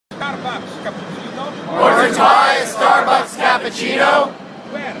Starbucks cappuccino, or to buy a Starbucks cappuccino,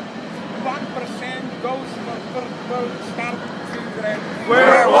 where 1% goes for third world starving children,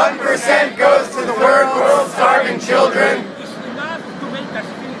 where 1% goes to the third world starving children, is enough to make us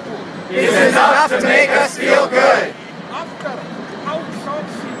feel good. is enough to make us feel good. After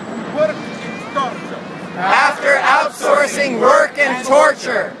outsourcing work and torture, After outsourcing work and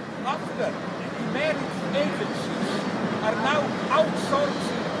torture, after the marriage agencies are now outsourcing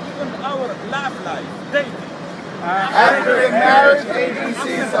even our love life, dating, after the marriage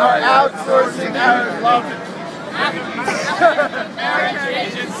agencies are outsourcing our love. Marriage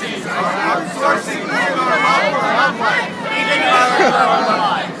agencies are outsourcing our love life.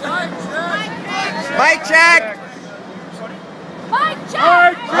 Mic check! Mic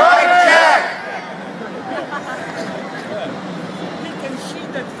check! Mic check! we can see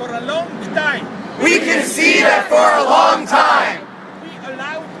that for a long time We can see that for a long time we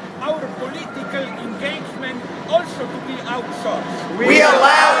allowed our political engagement also to be outsourced. we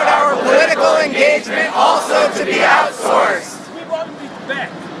allowed our political engagement also to be outsourced. We want it back.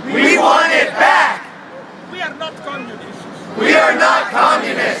 We want it back. We are not communists. We are not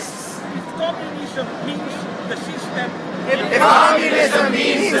communists. If communism means the system If communism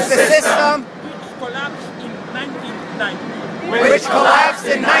means the system which collapsed in 1990, which collapsed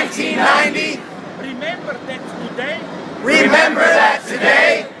in 1990, remember that today remember that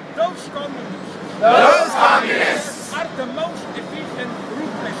today those communists are the most efficient,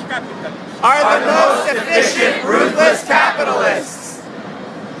 ruthless capitalists. the most efficient, ruthless capitalists.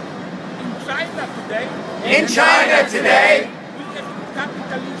 In China today, In China today, we have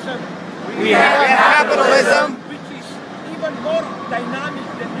capitalism we have capitalism, which is even more dynamic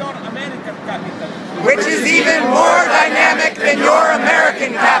than your American capitalism, which is even more dynamic than your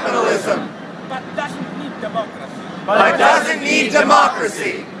American capitalism, but doesn't need democracy. but doesn't need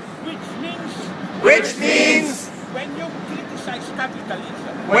democracy. Which means Which means when you criticize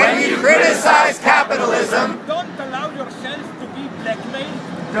capitalism, when you criticize capitalism, don't allow yourself to be blackmailed,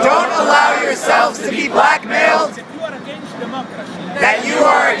 don't allow yourselves to be blackmailed that you are against democracy. that you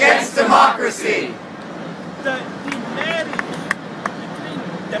are against democracy. The marriage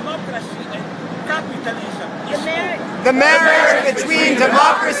between democracy and capitalism is over. The marriage between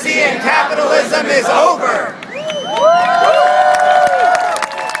democracy and capitalism is over.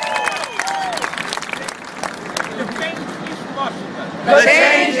 The change is possible. The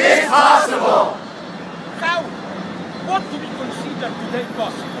change is possible. How? What do we consider today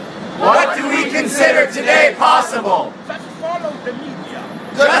possible? What do we consider today possible? Just follow the media.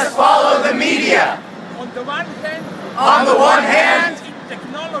 Just follow the media. On the one hand, On the one hand, in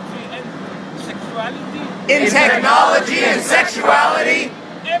technology and sexuality, in technology and sexuality,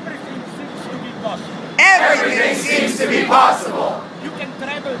 everything seems to be possible. everything seems to be possible. You can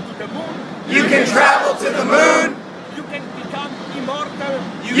travel to the moon. You can travel to the moon. You can become immortal.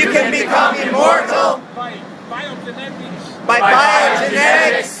 You can become immortal By biogenetics. by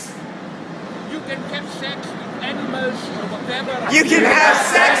biogenetics. You can have sex with animals or whatever. You can have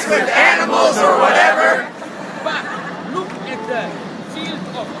sex with animals or whatever. But look at the field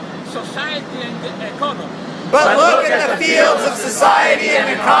of society and the economy. But look at the fields of society and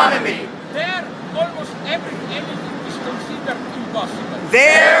economy. There, almost anything is considered impossible.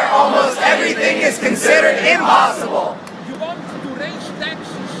 There, almost everything is considered impossible. You want to raise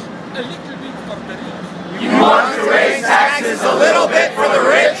taxes a little bit for the rich. You want to raise taxes a little bit for the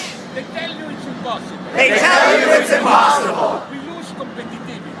rich. They tell you it's impossible. They tell you it's impossible. We lose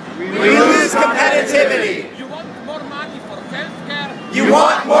competitivity. We lose competitivity. You want more money for healthcare. You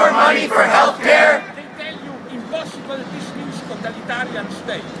want more money for healthcare. They tell you impossible. This means totalitarian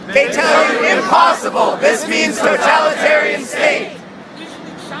state. They tell you impossible. This means totalitarian state. Isn't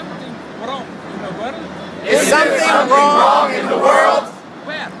it something wrong in the world Is something wrong in the world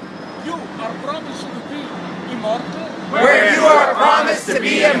where you are promised to be immortal, where you are promised to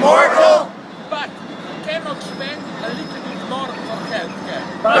be immortal, but cannot spend a little bit more for healthcare?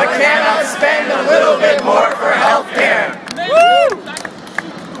 but cannot spend a little bit more for healthcare? Maybe we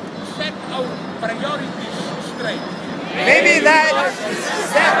should set our priorities straight. Maybe that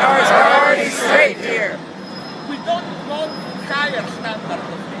set our priorities straight here. We don't want higher standard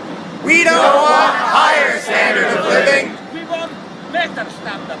of living. We don't want a higher standard of living. We want better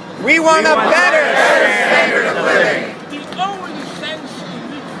standard of living. We want a better standard of living. The only sense in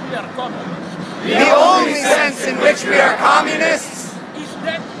which we are communists The only sense in which we are communists is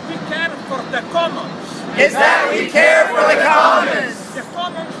that we care for the commons. is that we care for the commons. The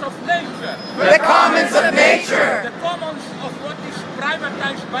commons of nature. The commons of nature. The commons of what is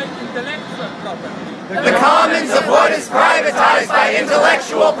privatized by intellectual property. The commons of what is privatized by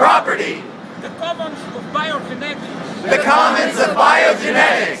intellectual property. property. The commons of biogenetics. The commons of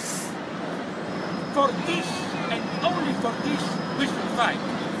biogenetics. For this and only for this we should fight.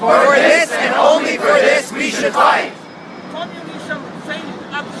 For this and only for this we should fight. Communism failed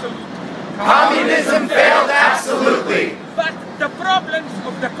absolutely. Communism failed absolutely. But the problems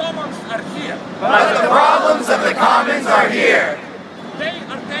of the commons are here. But the problems of the commons are here. They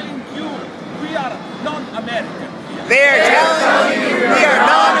are telling you we are non-American here. They are telling you we are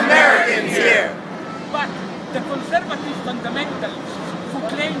non-Americans here. But the conservative fundamentalists who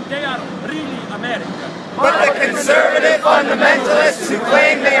claim they are really American. But the conservative fundamentalists who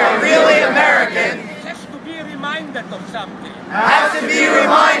claim they are really American has to be reminded of something. have to be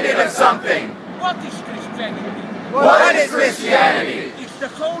reminded of something. What is Christianity? What is Christianity? It's the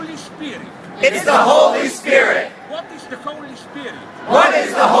Holy Spirit. It's the Holy Spirit. What is the Holy Spirit? What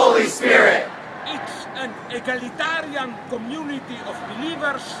is the Holy Spirit? It's an egalitarian community of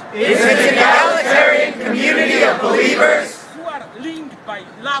believers It's an egalitarian community of believers who are linked by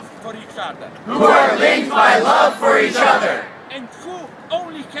love for each other who are linked by love for each other and who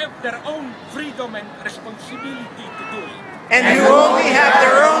only have their own freedom and responsibility to do it. and who only have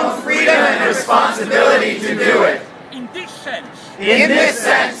their own freedom and responsibility to do it. In this sense, In this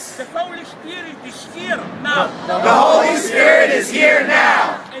sense, the Holy Spirit is here now, the Holy Spirit is here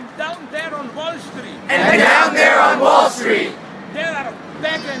now. and down there on Wall Street, And down there on Wall Street, there are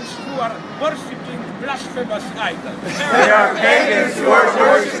pagans who are worshipping blasphemous idols. there are pagans who are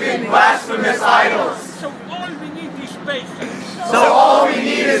worshiping blasphemous idols. So all we need is patience. So all we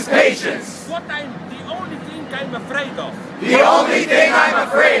need is patience. The only thing I'm afraid of The only thing I'm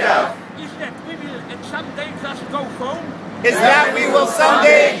afraid of is that we will someday just go home is that we will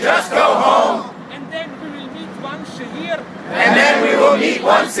someday just go home and then we will meet once a year and then we will meet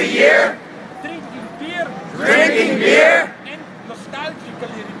once a year drinking beer drinking beer and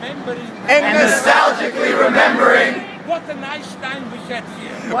nostalgically remembering and nostalgically remembering what a nice time we had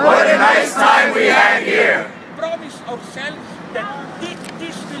here. what a nice time we had here. Promise ourselves that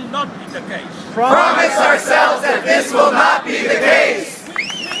this will not be the case. Promise ourselves that this will not be the case. We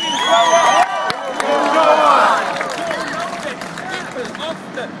will go on. We'll go on. You know that people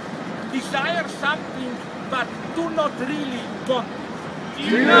often desire something but do not really want it.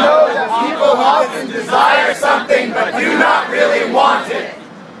 You know that people often desire something but do not really want it.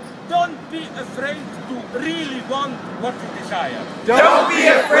 Don't be afraid to really want what you desire. Don't be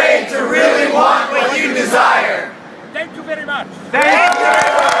afraid